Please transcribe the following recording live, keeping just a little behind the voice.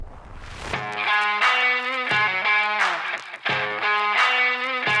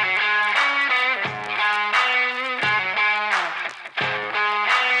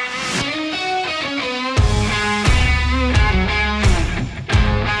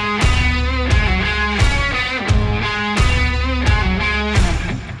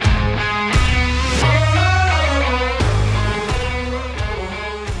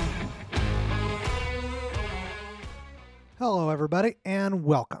and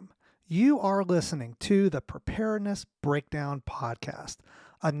welcome. You are listening to the Preparedness Breakdown Podcast,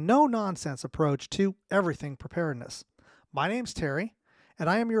 a no-nonsense approach to everything preparedness. My name's Terry, and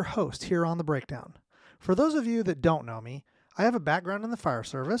I am your host here on The Breakdown. For those of you that don't know me, I have a background in the fire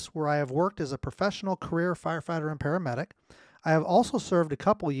service where I have worked as a professional career firefighter and paramedic. I have also served a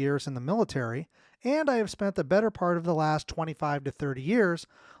couple years in the military, and I have spent the better part of the last 25 to 30 years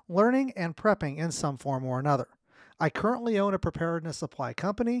learning and prepping in some form or another. I currently own a preparedness supply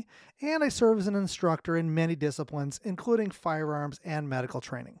company, and I serve as an instructor in many disciplines, including firearms and medical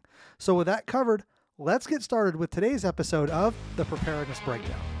training. So with that covered, let's get started with today's episode of the Preparedness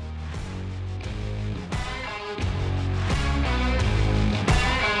Breakdown.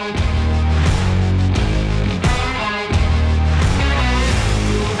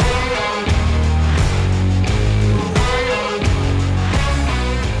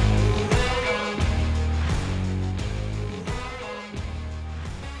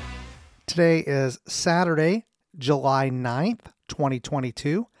 Today is Saturday, July 9th,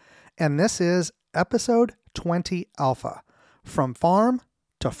 2022, and this is episode 20 Alpha, From Farm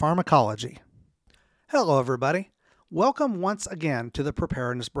to Pharmacology. Hello, everybody. Welcome once again to the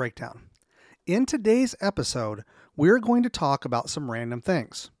Preparedness Breakdown. In today's episode, we're going to talk about some random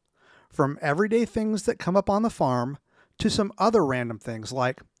things, from everyday things that come up on the farm to some other random things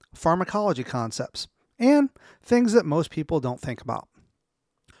like pharmacology concepts and things that most people don't think about.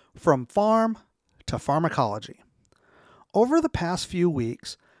 From farm to pharmacology. Over the past few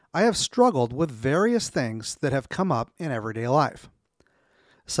weeks, I have struggled with various things that have come up in everyday life.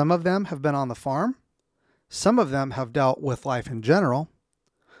 Some of them have been on the farm. Some of them have dealt with life in general,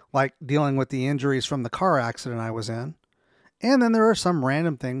 like dealing with the injuries from the car accident I was in. And then there are some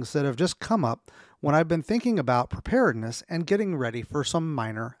random things that have just come up when I've been thinking about preparedness and getting ready for some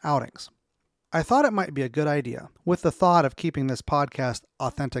minor outings. I thought it might be a good idea, with the thought of keeping this podcast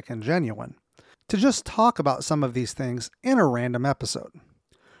authentic and genuine, to just talk about some of these things in a random episode.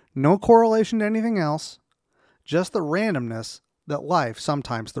 No correlation to anything else, just the randomness that life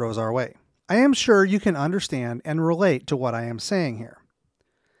sometimes throws our way. I am sure you can understand and relate to what I am saying here.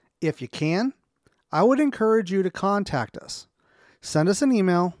 If you can, I would encourage you to contact us. Send us an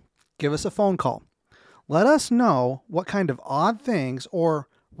email, give us a phone call. Let us know what kind of odd things, or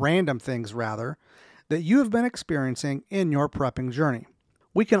random things rather, that you have been experiencing in your prepping journey.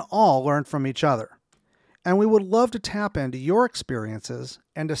 We can all learn from each other, and we would love to tap into your experiences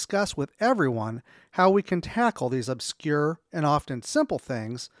and discuss with everyone how we can tackle these obscure and often simple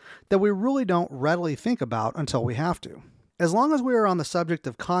things that we really don't readily think about until we have to. As long as we are on the subject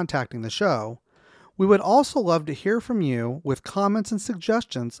of contacting the show, we would also love to hear from you with comments and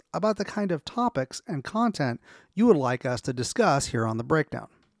suggestions about the kind of topics and content you would like us to discuss here on The Breakdown.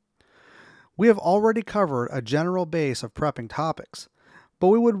 We have already covered a general base of prepping topics, but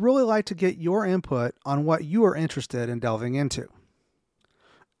we would really like to get your input on what you are interested in delving into.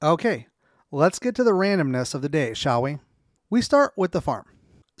 Okay, let's get to the randomness of the day, shall we? We start with the farm.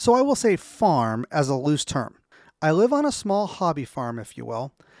 So I will say farm as a loose term. I live on a small hobby farm, if you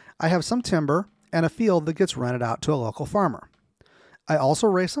will. I have some timber and a field that gets rented out to a local farmer. I also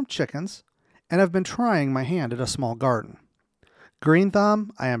raise some chickens and have been trying my hand at a small garden. Green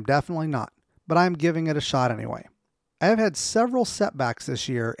thumb, I am definitely not, but I am giving it a shot anyway. I have had several setbacks this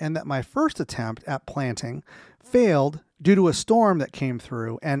year in that my first attempt at planting failed due to a storm that came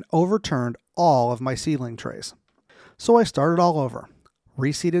through and overturned all of my seedling trays. So I started all over,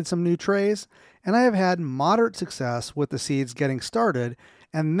 reseeded some new trays, and I have had moderate success with the seeds getting started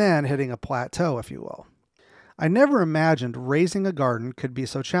and then hitting a plateau, if you will. I never imagined raising a garden could be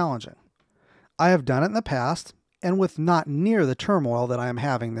so challenging. I have done it in the past, and with not near the turmoil that I am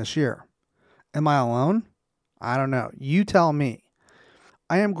having this year. Am I alone? I don't know. You tell me.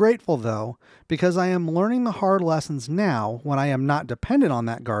 I am grateful, though, because I am learning the hard lessons now when I am not dependent on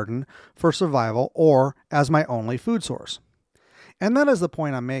that garden for survival or as my only food source. And that is the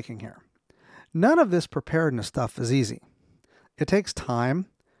point I'm making here. None of this preparedness stuff is easy. It takes time,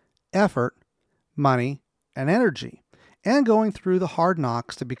 effort, money, and energy, and going through the hard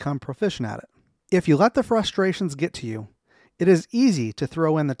knocks to become proficient at it. If you let the frustrations get to you, it is easy to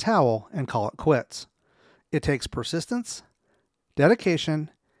throw in the towel and call it quits. It takes persistence, dedication,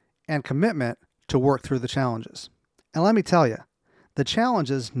 and commitment to work through the challenges. And let me tell you, the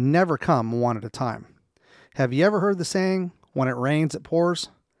challenges never come one at a time. Have you ever heard the saying, when it rains, it pours?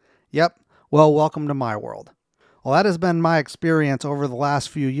 Yep, well, welcome to my world. Well, that has been my experience over the last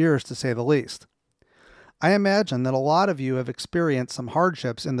few years, to say the least. I imagine that a lot of you have experienced some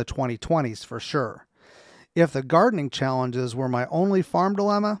hardships in the 2020s for sure. If the gardening challenges were my only farm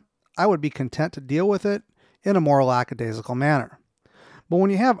dilemma, I would be content to deal with it in a more lackadaisical manner. But when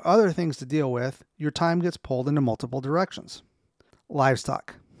you have other things to deal with, your time gets pulled into multiple directions.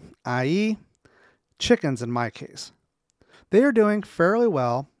 Livestock, i.e., chickens in my case. They are doing fairly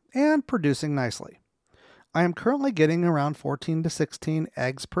well and producing nicely. I am currently getting around 14 to 16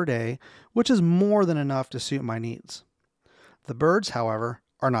 eggs per day, which is more than enough to suit my needs. The birds, however,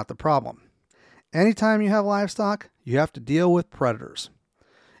 are not the problem. Anytime you have livestock, you have to deal with predators.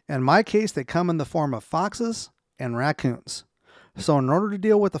 In my case, they come in the form of foxes and raccoons. So in order to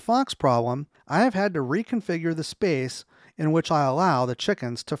deal with the fox problem, I have had to reconfigure the space in which I allow the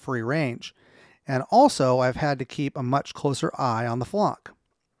chickens to free range. And also, I've had to keep a much closer eye on the flock.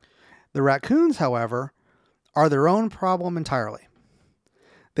 The raccoons, however, are their own problem entirely.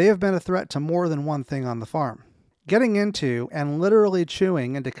 They have been a threat to more than one thing on the farm. Getting into and literally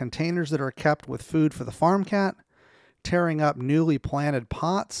chewing into containers that are kept with food for the farm cat, tearing up newly planted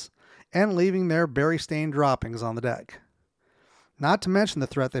pots, and leaving their berry-stained droppings on the deck. Not to mention the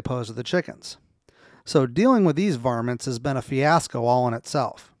threat they pose to the chickens. So dealing with these varmints has been a fiasco all in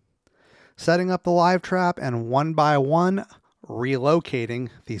itself. Setting up the live trap and one by one relocating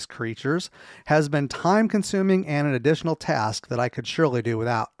these creatures has been time-consuming and an additional task that I could surely do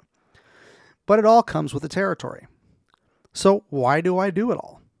without. But it all comes with the territory. So why do I do it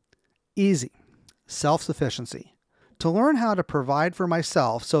all? Easy. Self-sufficiency. To learn how to provide for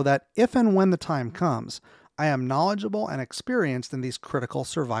myself so that if and when the time comes, I am knowledgeable and experienced in these critical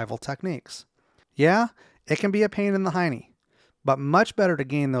survival techniques. Yeah, it can be a pain in the hiney, but much better to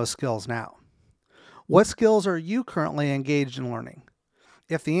gain those skills now. What skills are you currently engaged in learning?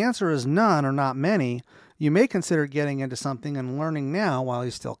 If the answer is none or not many, you may consider getting into something and learning now while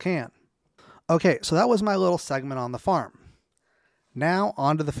you still can. Okay, so that was my little segment on the farm. Now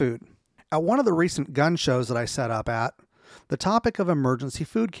on to the food. At one of the recent gun shows that I set up at, the topic of emergency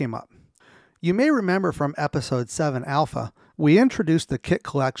food came up. You may remember from episode 7 Alpha, we introduced the kit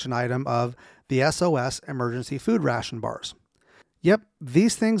collection item of the SOS emergency food ration bars. Yep,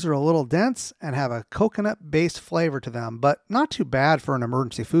 these things are a little dense and have a coconut-based flavor to them, but not too bad for an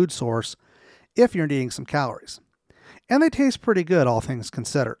emergency food source if you're needing some calories. And they taste pretty good, all things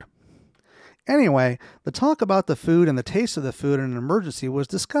considered. Anyway, the talk about the food and the taste of the food in an emergency was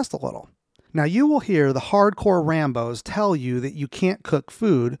discussed a little. Now you will hear the hardcore Rambos tell you that you can't cook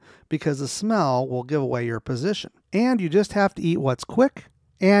food because the smell will give away your position, and you just have to eat what's quick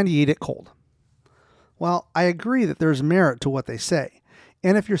and you eat it cold. Well, I agree that there's merit to what they say,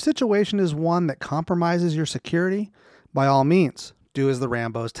 and if your situation is one that compromises your security, by all means, do as the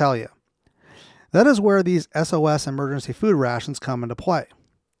Rambos tell you. That is where these SOS emergency food rations come into play.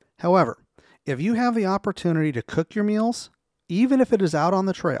 However, if you have the opportunity to cook your meals, even if it is out on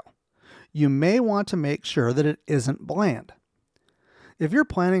the trail, you may want to make sure that it isn't bland. If you're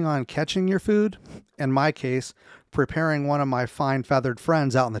planning on catching your food, in my case, preparing one of my fine feathered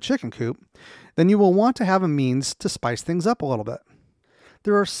friends out in the chicken coop, then you will want to have a means to spice things up a little bit.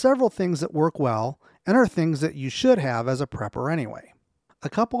 There are several things that work well and are things that you should have as a prepper anyway. A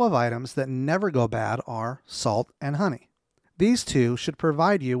couple of items that never go bad are salt and honey. These two should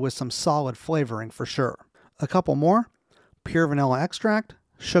provide you with some solid flavoring for sure. A couple more, pure vanilla extract,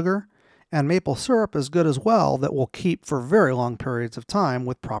 sugar, and maple syrup is good as well that will keep for very long periods of time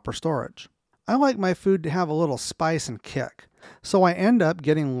with proper storage. I like my food to have a little spice and kick, so I end up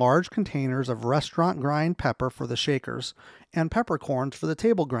getting large containers of restaurant grind pepper for the shakers and peppercorns for the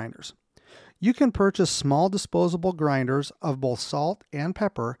table grinders. You can purchase small disposable grinders of both salt and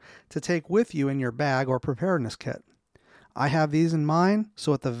pepper to take with you in your bag or preparedness kit. I have these in mine,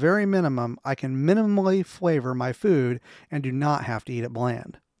 so at the very minimum, I can minimally flavor my food and do not have to eat it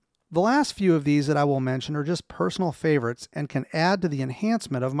bland. The last few of these that I will mention are just personal favorites and can add to the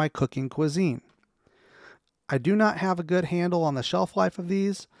enhancement of my cooking cuisine. I do not have a good handle on the shelf life of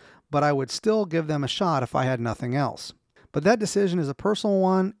these, but I would still give them a shot if I had nothing else. But that decision is a personal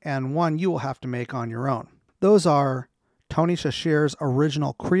one and one you will have to make on your own. Those are Tony Chachere's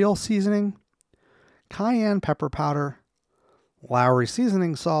original Creole seasoning, cayenne pepper powder, Lowry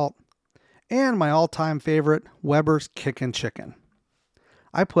seasoning salt, and my all-time favorite, Weber's Kickin' Chicken.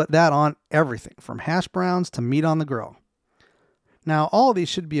 I put that on everything from hash browns to meat on the grill. Now, all of these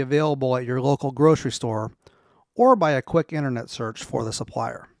should be available at your local grocery store or by a quick internet search for the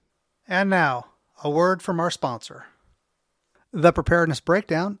supplier. And now, a word from our sponsor. The Preparedness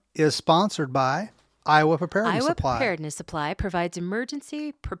Breakdown is sponsored by Iowa Preparedness Supply. Iowa Preparedness Supply provides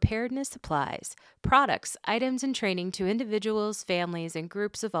emergency preparedness supplies, products, items, and training to individuals, families, and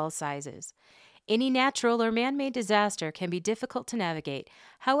groups of all sizes. Any natural or man-made disaster can be difficult to navigate.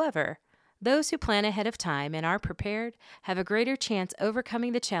 However, those who plan ahead of time and are prepared have a greater chance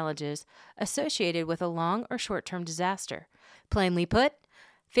overcoming the challenges associated with a long or short-term disaster. Plainly put,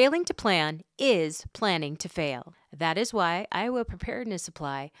 Failing to plan is planning to fail. That is why Iowa Preparedness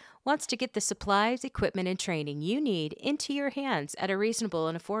Supply wants to get the supplies, equipment, and training you need into your hands at a reasonable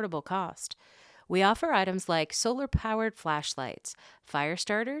and affordable cost. We offer items like solar-powered flashlights, fire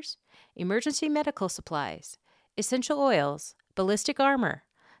starters, emergency medical supplies, essential oils, ballistic armor,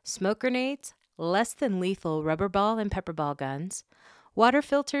 smoke grenades, less than lethal rubber ball and pepper ball guns, water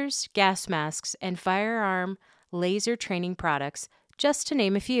filters, gas masks, and firearm laser training products, just to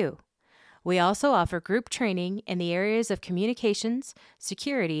name a few. We also offer group training in the areas of communications,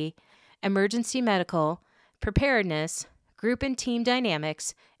 security, emergency medical, preparedness, group and team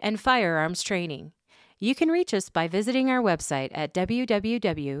dynamics, and firearms training. You can reach us by visiting our website at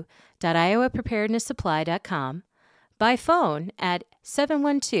www.iowapreparednesssupply.com, by phone at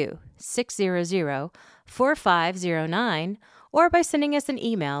 712-600-4509, or by sending us an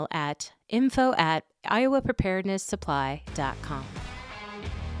email at info@iowapreparednesssupply.com.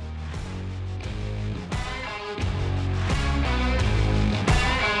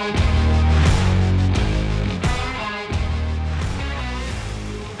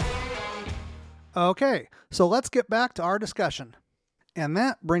 Okay, so let's get back to our discussion. And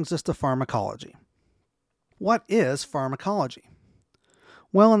that brings us to pharmacology. What is pharmacology?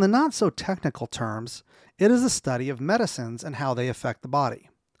 Well, in the not so technical terms, it is a study of medicines and how they affect the body.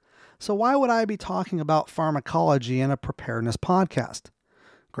 So why would I be talking about pharmacology in a preparedness podcast?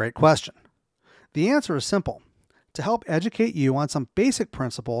 Great question. The answer is simple: to help educate you on some basic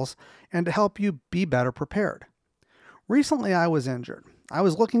principles and to help you be better prepared. Recently, I was injured. I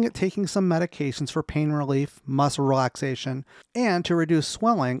was looking at taking some medications for pain relief, muscle relaxation, and to reduce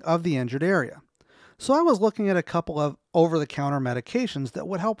swelling of the injured area. So I was looking at a couple of over-the-counter medications that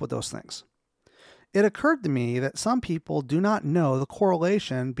would help with those things. It occurred to me that some people do not know the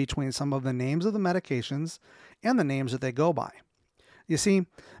correlation between some of the names of the medications and the names that they go by. You see,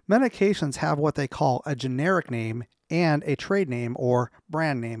 medications have what they call a generic name and a trade name, or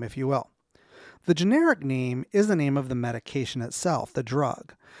brand name, if you will. The generic name is the name of the medication itself, the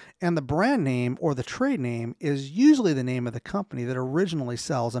drug, and the brand name or the trade name is usually the name of the company that originally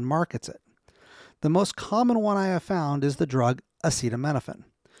sells and markets it. The most common one I have found is the drug acetaminophen.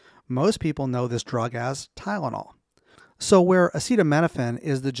 Most people know this drug as Tylenol. So where acetaminophen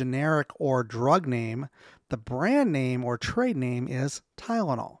is the generic or drug name, the brand name or trade name is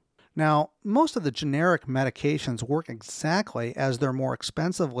Tylenol. Now, most of the generic medications work exactly as their more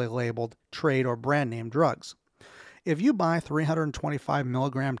expensively labeled trade or brand name drugs. If you buy 325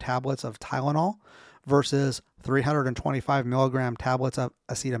 milligram tablets of Tylenol versus 325 milligram tablets of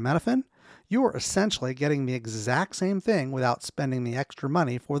acetaminophen, you are essentially getting the exact same thing without spending the extra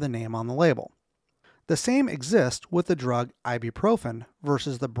money for the name on the label. The same exists with the drug ibuprofen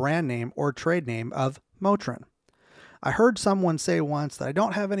versus the brand name or trade name of Motrin. I heard someone say once that I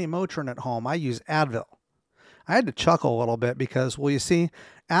don't have any Motrin at home, I use Advil. I had to chuckle a little bit because, well, you see,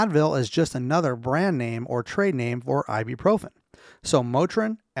 Advil is just another brand name or trade name for ibuprofen. So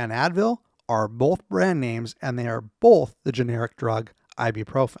Motrin and Advil are both brand names and they are both the generic drug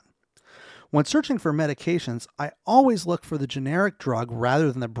ibuprofen. When searching for medications, I always look for the generic drug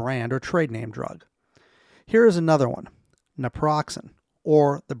rather than the brand or trade name drug. Here is another one, naproxen,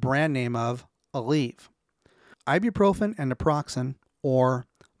 or the brand name of Aleve. Ibuprofen and naproxen, or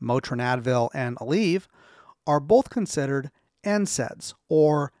Motrin, Advil, and Aleve, are both considered NSAIDs,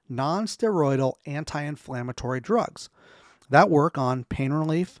 or non-steroidal anti-inflammatory drugs that work on pain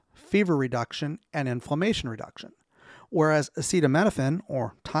relief, fever reduction, and inflammation reduction, whereas acetaminophen,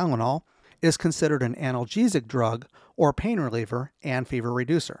 or Tylenol, is considered an analgesic drug or pain reliever and fever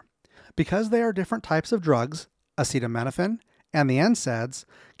reducer. Because they are different types of drugs, acetaminophen and the NSAIDs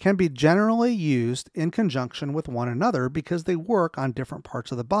can be generally used in conjunction with one another because they work on different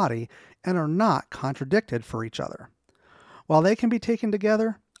parts of the body and are not contradicted for each other. While they can be taken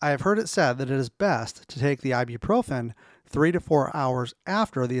together, I have heard it said that it is best to take the ibuprofen 3 to 4 hours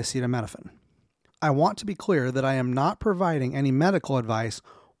after the acetaminophen. I want to be clear that I am not providing any medical advice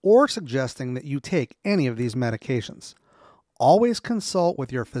or suggesting that you take any of these medications. Always consult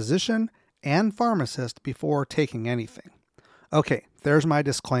with your physician and pharmacist before taking anything. Okay, there's my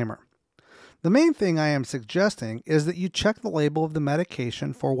disclaimer. The main thing I am suggesting is that you check the label of the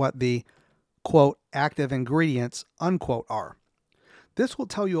medication for what the, quote, active ingredients, unquote, are. This will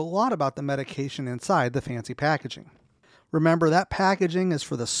tell you a lot about the medication inside the fancy packaging. Remember, that packaging is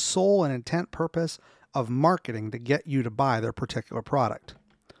for the sole and intent purpose of marketing to get you to buy their particular product.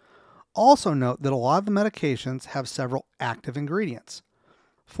 Also note that a lot of the medications have several active ingredients.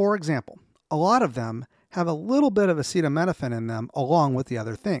 For example, a lot of them have a little bit of acetaminophen in them along with the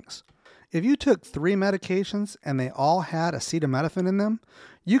other things. If you took 3 medications and they all had acetaminophen in them,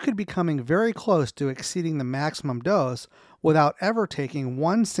 you could be coming very close to exceeding the maximum dose without ever taking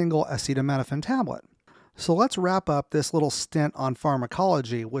one single acetaminophen tablet. So let's wrap up this little stint on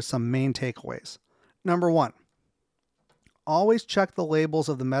pharmacology with some main takeaways. Number 1, always check the labels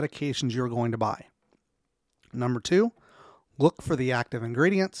of the medications you're going to buy. Number 2, look for the active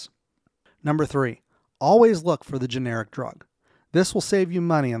ingredients. Number 3, always look for the generic drug. This will save you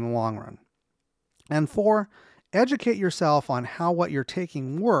money in the long run. And 4, educate yourself on how what you're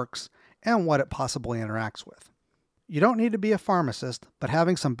taking works and what it possibly interacts with. You don't need to be a pharmacist, but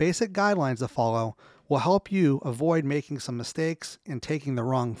having some basic guidelines to follow will help you avoid making some mistakes in taking the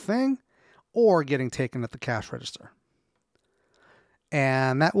wrong thing or getting taken at the cash register.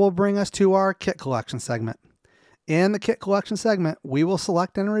 And that will bring us to our kit collection segment. In the kit collection segment, we will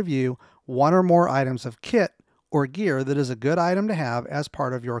select and review one or more items of kit or gear that is a good item to have as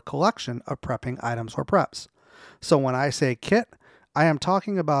part of your collection of prepping items or preps. So when I say kit, I am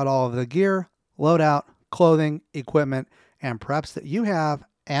talking about all of the gear, loadout, clothing, equipment, and preps that you have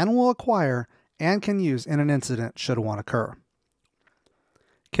and will acquire and can use in an incident should one occur.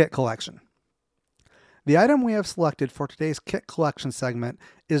 Kit collection. The item we have selected for today's kit collection segment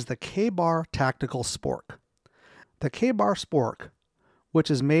is the K-Bar Tactical Spork. The K-Bar Spork,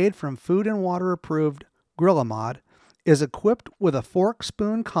 which is made from Food and Water approved Grilamod, is equipped with a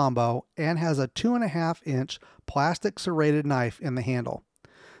fork-spoon combo and has a 2.5-inch plastic serrated knife in the handle.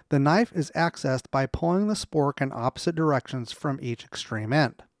 The knife is accessed by pulling the spork in opposite directions from each extreme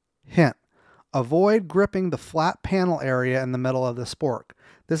end. Hint: avoid gripping the flat panel area in the middle of the spork.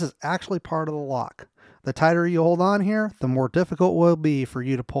 This is actually part of the lock. The tighter you hold on here, the more difficult it will be for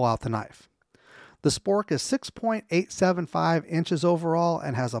you to pull out the knife. The spork is 6.875 inches overall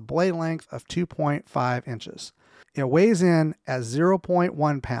and has a blade length of 2.5 inches. It weighs in at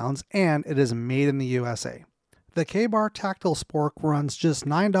 0.1 pounds and it is made in the USA. The K-Bar Tactical Spork runs just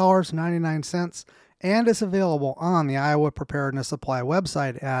 $9.99 and is available on the Iowa Preparedness Supply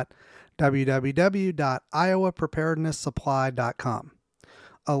website at www.iowapreparednesssupply.com.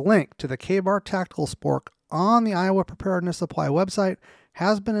 A link to the K-Bar Tactical Spork on the Iowa Preparedness Supply website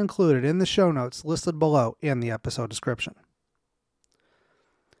has been included in the show notes listed below in the episode description.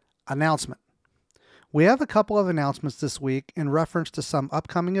 Announcement. We have a couple of announcements this week in reference to some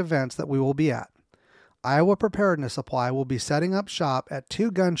upcoming events that we will be at. Iowa Preparedness Supply will be setting up shop at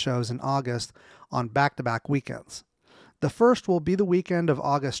 2 gun shows in August on back-to-back weekends. The first will be the weekend of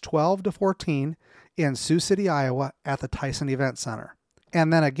August 12 to 14 in Sioux City, Iowa at the Tyson Event Center.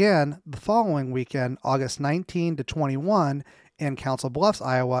 And then again, the following weekend, August 19 to 21 in Council Bluffs,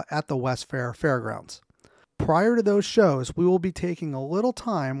 Iowa at the West Fair Fairgrounds. Prior to those shows, we will be taking a little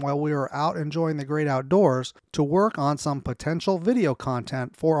time while we are out enjoying the great outdoors to work on some potential video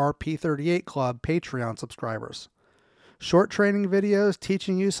content for our P38 Club Patreon subscribers. Short training videos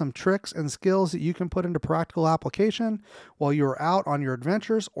teaching you some tricks and skills that you can put into practical application while you are out on your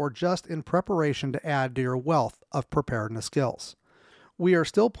adventures or just in preparation to add to your wealth of preparedness skills. We are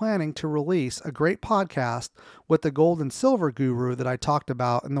still planning to release a great podcast with the gold and silver guru that I talked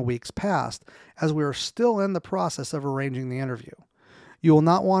about in the weeks past, as we are still in the process of arranging the interview. You will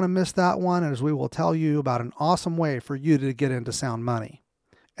not want to miss that one, as we will tell you about an awesome way for you to get into sound money.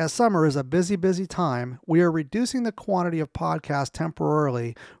 As summer is a busy time, we are reducing the quantity of podcasts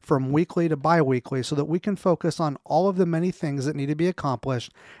temporarily from weekly to bi-weekly so that we can focus on all of the many things that need to be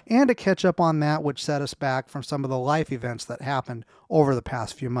accomplished and to catch up on that which set us back from some of the life events that happened over the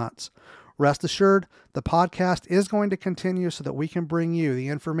past few months. Rest assured, the podcast is going to continue so that we can bring you the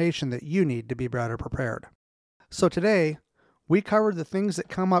information that you need to be better prepared. So today, we covered the things that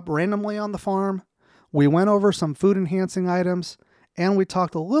come up randomly on the farm, we went over some food enhancing items, and we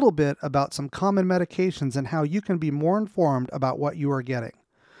talked a little bit about some common medications and how you can be more informed about what you are getting.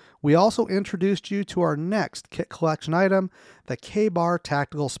 We also introduced you to our next kit collection item, the K-Bar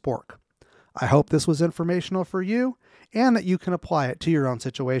Tactical Spork. I hope this was informational for you and that you can apply it to your own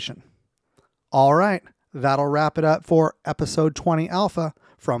situation. All right, that'll wrap it up for episode 20 Alpha,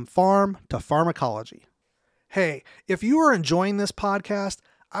 from farm to pharmacology. Hey, if you are enjoying this podcast,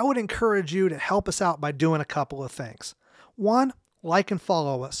 I would encourage you to help us out by doing a couple of things. 1, like and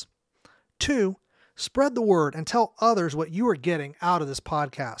follow us. 2, spread the word and tell others what you are getting out of this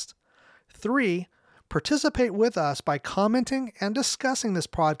podcast. 3, participate with us by commenting and discussing this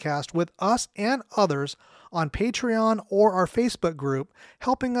podcast with us and others on Patreon or our Facebook group,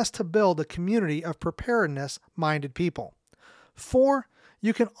 helping us to build a community of preparedness-minded people. 4,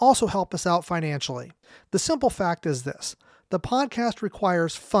 you can also help us out financially. The simple fact is this: the podcast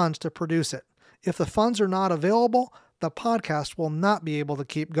requires funds to produce it. If the funds are not available, the podcast will not be able to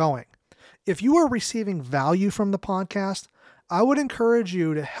keep going. If you are receiving value from the podcast, I would encourage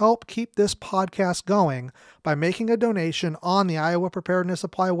you to help keep this podcast going by making a donation on the Iowa Preparedness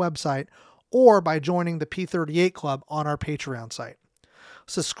Supply website or by joining the P38 Club on our Patreon site.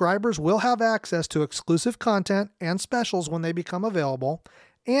 Subscribers will have access to exclusive content and specials when they become available,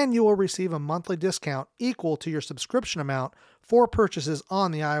 and you will receive a monthly discount equal to your subscription amount for purchases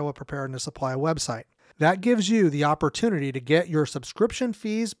on the Iowa Preparedness Supply website. That gives you the opportunity to get your subscription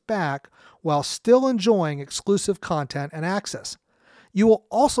fees back while still enjoying exclusive content and access. You will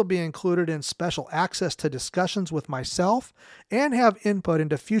also be included in special access to discussions with myself and have input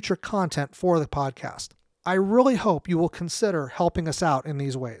into future content for the podcast. I really hope you will consider helping us out in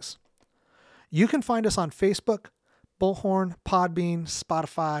these ways. You can find us on Facebook, Bullhorn, Podbean,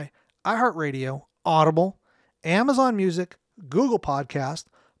 Spotify, iHeartRadio, Audible, Amazon Music, Google Podcast,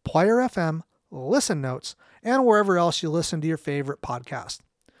 Player FM, Listen Notes, and wherever else you listen to your favorite podcast.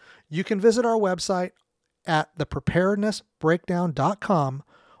 You can visit our website at thepreparednessbreakdown.com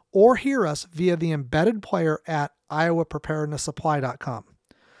or hear us via the embedded player at iowapreparednesssupply.com.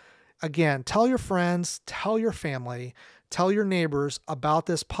 Again, tell your friends, tell your family, tell your neighbors about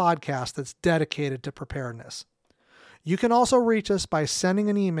this podcast that's dedicated to preparedness. You can also reach us by sending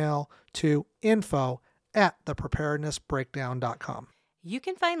an email to info@thepreparednessbreakdown.com. You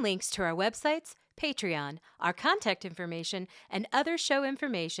can find links to our websites, Patreon, our contact information, and other show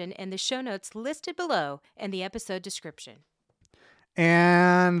information in the show notes listed below in the episode description.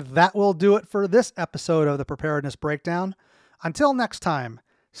 And that will do it for this episode of the Preparedness Breakdown. Until next time,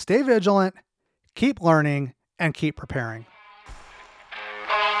 stay vigilant, keep learning, and keep preparing.